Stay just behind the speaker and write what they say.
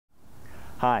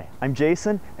Hi, I'm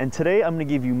Jason, and today I'm going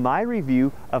to give you my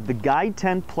review of the Guide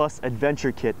 10 Plus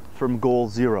Adventure Kit from Goal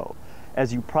Zero.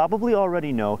 As you probably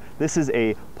already know, this is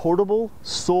a portable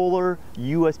solar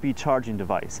USB charging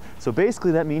device. So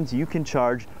basically that means you can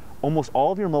charge almost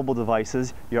all of your mobile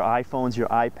devices, your iPhones, your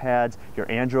iPads, your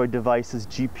Android devices,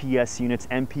 GPS units,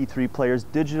 MP3 players,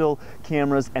 digital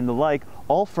cameras, and the like,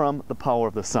 all from the power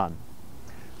of the sun.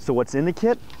 So what's in the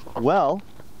kit? Well,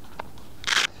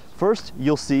 first,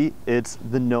 you'll see it's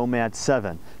the Nomad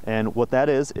 7, and what that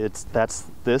is, that's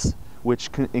this,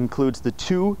 which includes the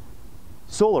 2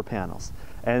 solar panels.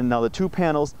 And now the 2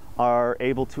 panels are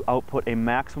able to output a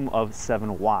maximum of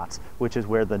 7 watts, which is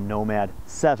where the Nomad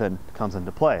 7 comes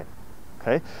into play.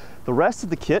 Okay, the rest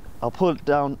of the kit, I'll put it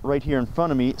down right here in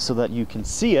front of me so that you can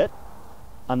see it.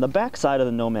 On the back side of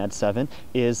the Nomad 7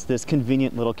 is this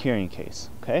convenient little carrying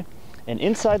case. Okay, and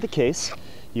inside the case,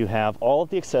 you have all of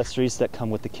the accessories that come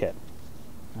with the kit.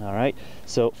 All right,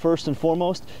 so first and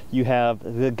foremost, you have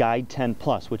the Guide 10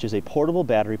 Plus, which is a portable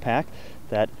battery pack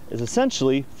that is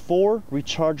essentially 4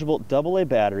 rechargeable AA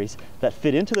batteries that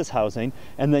fit into this housing,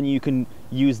 and then you can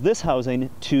use this housing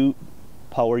to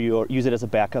use it as a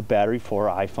backup battery for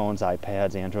iPhones,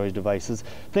 iPads, Android devices,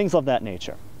 things of that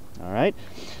nature. All right,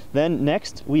 then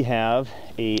next we have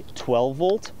a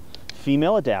 12-volt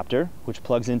female adapter, which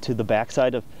plugs into the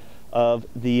backside of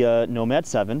the Nomad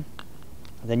 7.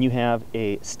 Then you have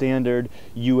a standard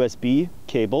USB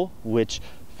cable, which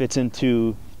fits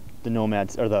into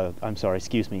the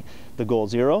the Goal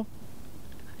Zero.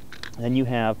 Then you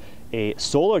have a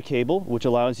solar cable, which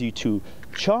allows you to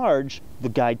charge the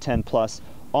Guide 10 Plus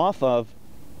off of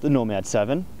the Nomad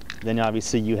 7. Then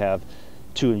obviously you have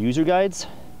 2 user guides,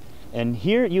 and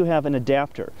here you have an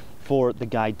adapter for the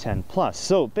Guide 10 Plus.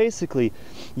 So basically,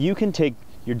 you can take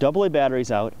your AA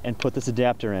batteries out and put this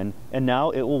adapter in, and now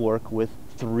it will work with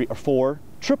 3 or 4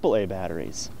 AAA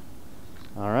batteries.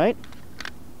 All right,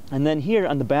 and then here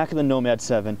on the back of the Nomad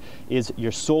 7 is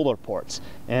your solar ports,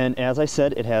 and as I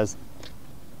said, it has,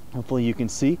 hopefully you can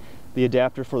see, the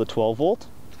adapter for the 12-volt.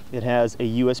 It has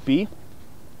a USB,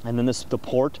 and then the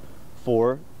port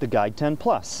for the Guide 10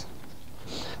 Plus.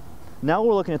 Now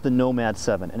we're looking at the Nomad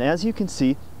 7, and as you can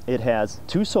see, it has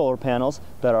 2 solar panels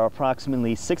that are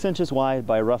approximately 6 inches wide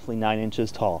by roughly 9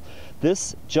 inches tall.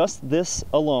 Just this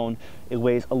alone, it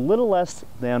weighs a little less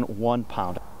than 1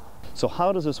 pound. So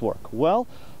how does this work? Well,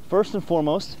 first and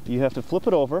foremost, you have to flip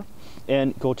it over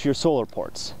and go to your solar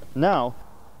ports. Now,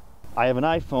 I have an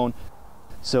iPhone,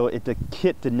 so the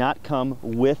kit did not come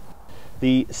with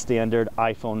the standard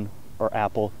iPhone or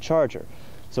Apple charger.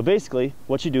 So basically,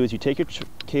 what you do is you take your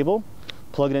cable,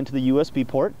 plug it into the USB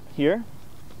port here.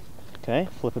 Okay,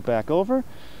 flip it back over,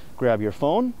 grab your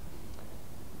phone,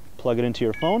 plug it into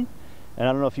your phone, and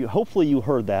I don't know if hopefully you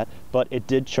heard that, but it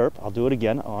did chirp. I'll do it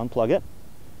again. I'll unplug it.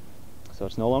 So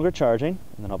it's no longer charging,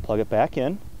 and then I'll plug it back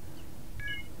in.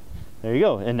 There you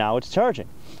go, and now it's charging.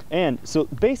 And so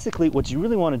basically what you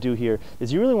really want to do here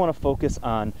is you really want to focus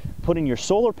on putting your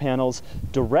solar panels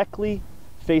directly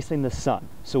facing the sun.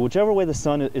 So whichever way the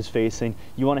sun is facing,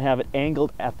 you want to have it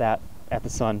angled at the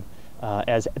sun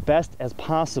as best as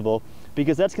possible,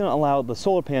 because that's going to allow the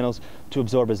solar panels to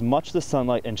absorb as much of the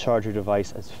sunlight and charge your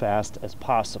device as fast as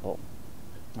possible.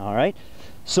 All right,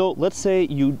 so let's say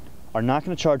you are not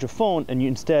going to charge a phone, and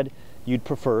instead you'd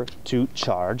prefer to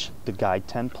charge the Guide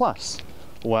 10 Plus.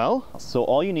 Well, so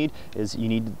all you need is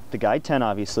the Guide 10,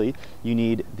 obviously, you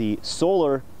need the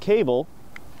solar cable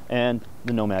and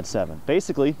the Nomad 7.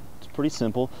 Basically, it's pretty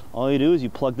simple. All you do is you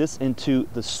plug this into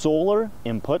the solar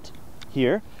input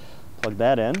here, plug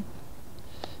that in,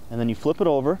 and then you flip it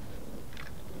over,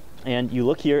 and you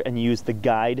look here and you use the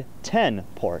Guide 10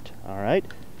 port. All right,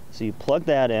 so you plug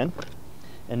that in,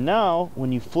 and now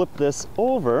when you flip this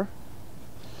over,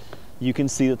 you can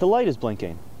see that the light is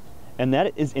blinking, and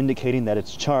that is indicating that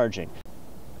it's charging.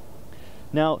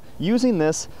 Now, using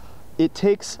this, it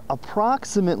takes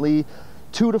approximately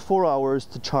 2 to 4 hours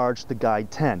to charge the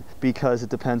Guide 10, because it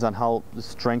depends on how the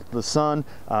strength of the sun,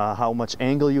 how much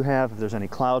angle you have, if there's any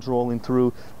clouds rolling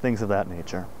through, things of that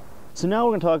nature. So now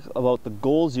we're going to talk about the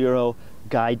Goal Zero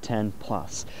Guide 10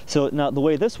 Plus. So now the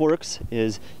way this works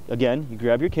is, again, you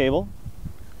grab your cable,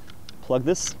 plug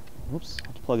this, oops, I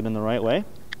have to plug it in the right way,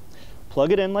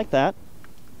 plug it in like that.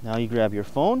 Now you grab your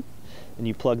phone and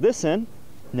you plug this in.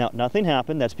 Now nothing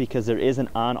happened. That's because there is an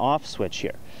on-off switch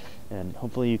here, and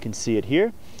hopefully you can see it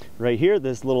here. Right here,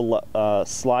 this little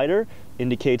slider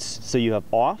indicates, so you have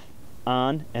off,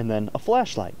 on, and then a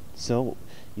flashlight. So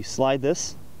you slide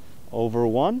this over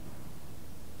one,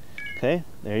 Okay,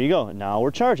 there you go. Now we're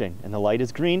charging, and the light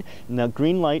is green. And the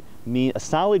green light, a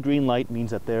solid green light means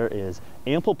that there is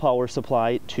ample power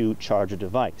supply to charge a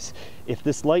device. If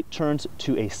this light turns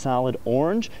to a solid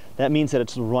orange, that means that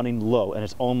it's running low and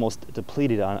it's almost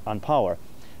depleted on power.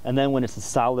 And then when it's a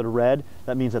solid red,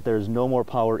 that means that there is no more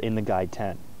power in the Guide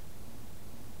 10.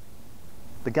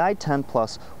 The Guide 10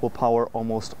 Plus will power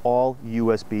almost all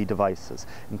USB devices,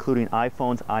 including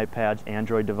iPhones, iPads,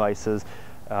 Android devices,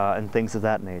 and things of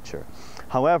that nature.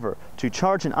 However, to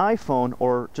charge an iPhone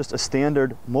or just a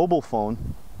standard mobile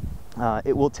phone,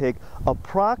 it will take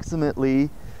approximately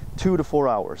 2 to 4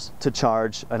 hours to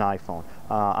charge an iPhone.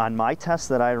 On my test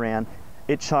that I ran,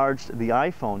 it charged the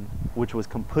iPhone, which was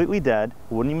completely dead,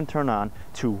 wouldn't even turn on,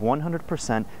 to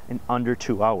 100% in under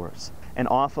 2 hours. And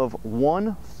off of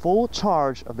one full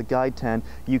charge of the Guide 10,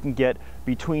 you can get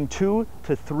between 2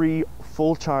 to 3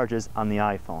 full charges on the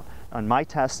iPhone. On my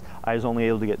test, I was only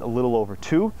able to get a little over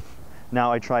 2.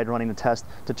 Now I tried running the test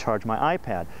to charge my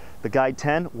iPad. The Guide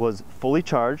 10 was fully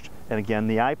charged, and again,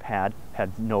 the iPad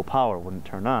had no power, wouldn't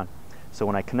turn on. So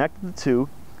when I connected the two,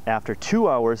 after 2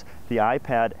 hours, the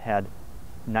iPad had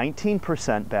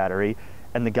 19% battery,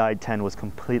 and the Guide 10 was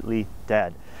completely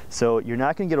dead. So you're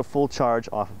not going to get a full charge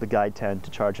off of the Guide 10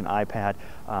 to charge an iPad,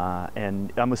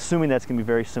 and I'm assuming that's going to be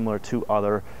very similar to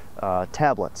other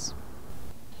tablets.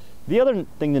 The other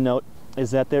thing to note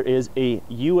is that there is a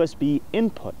USB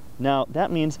input. Now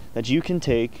that means that you can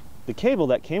take the cable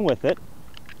that came with it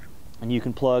and you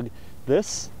can plug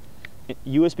this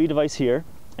USB device here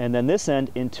and then this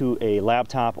end into a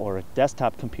laptop or a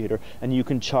desktop computer, and you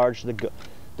can charge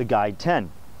the Guide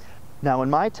 10. Now in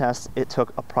my test, it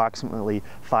took approximately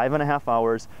 5.5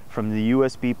 hours from the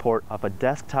USB port of a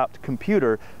desktop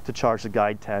computer to charge the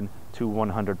Guide 10 to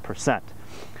 100%.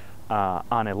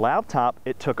 On a laptop,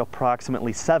 it took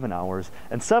approximately 7 hours,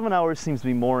 and 7 hours seems to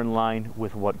be more in line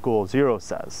with what Goal Zero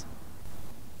says.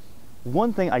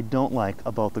 One thing I don't like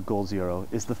about the Goal Zero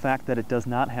is the fact that it does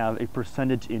not have a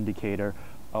percentage indicator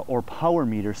or power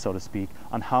meter, so to speak,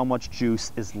 on how much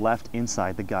juice is left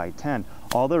inside the Guide 10.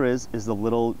 All there is the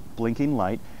little blinking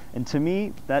light, and to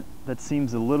me that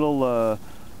seems a little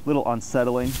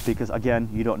unsettling, because again,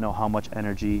 you don't know how much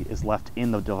energy is left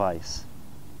in the device.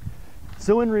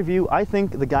 So in review, I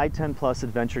think the Guide 10 Plus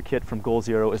Adventure Kit from Goal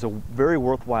Zero is a very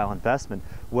worthwhile investment.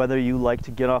 Whether you like to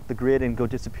get off the grid and go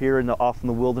disappear off in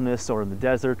the wilderness or in the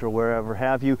desert or wherever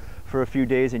have you for a few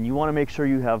days, and you want to make sure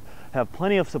you have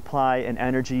plenty of supply and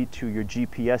energy to your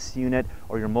GPS unit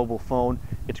or your mobile phone,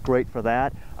 it's great for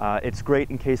that. It's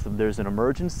great in case there's an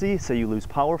emergency, say you lose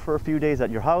power for a few days at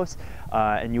your house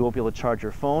and you won't be able to charge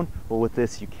your phone. Well, with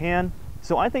this you can.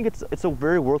 So I think it's a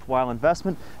very worthwhile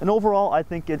investment, and overall I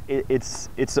think it's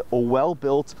a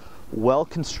well-built,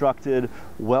 well-constructed,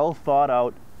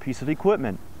 well-thought-out piece of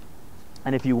equipment.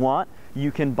 And if you want,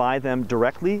 you can buy them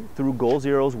directly through Goal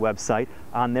Zero's website.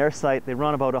 On their site, they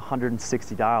run about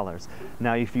 $160.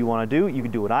 Now, if you want to do, you can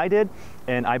do what I did,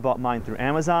 and I bought mine through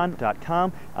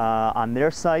Amazon.com. On their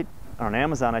site, on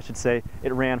Amazon I should say,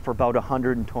 it ran for about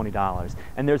 $120.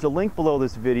 And there's a link below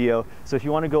this video, so if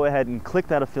you want to go ahead and click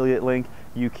that affiliate link,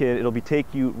 it'll take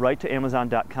you right to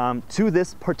Amazon.com to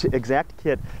this exact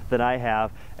kit that I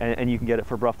have, and you can get it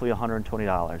for roughly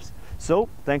 $120. So,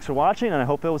 thanks for watching, and I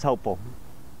hope it was helpful.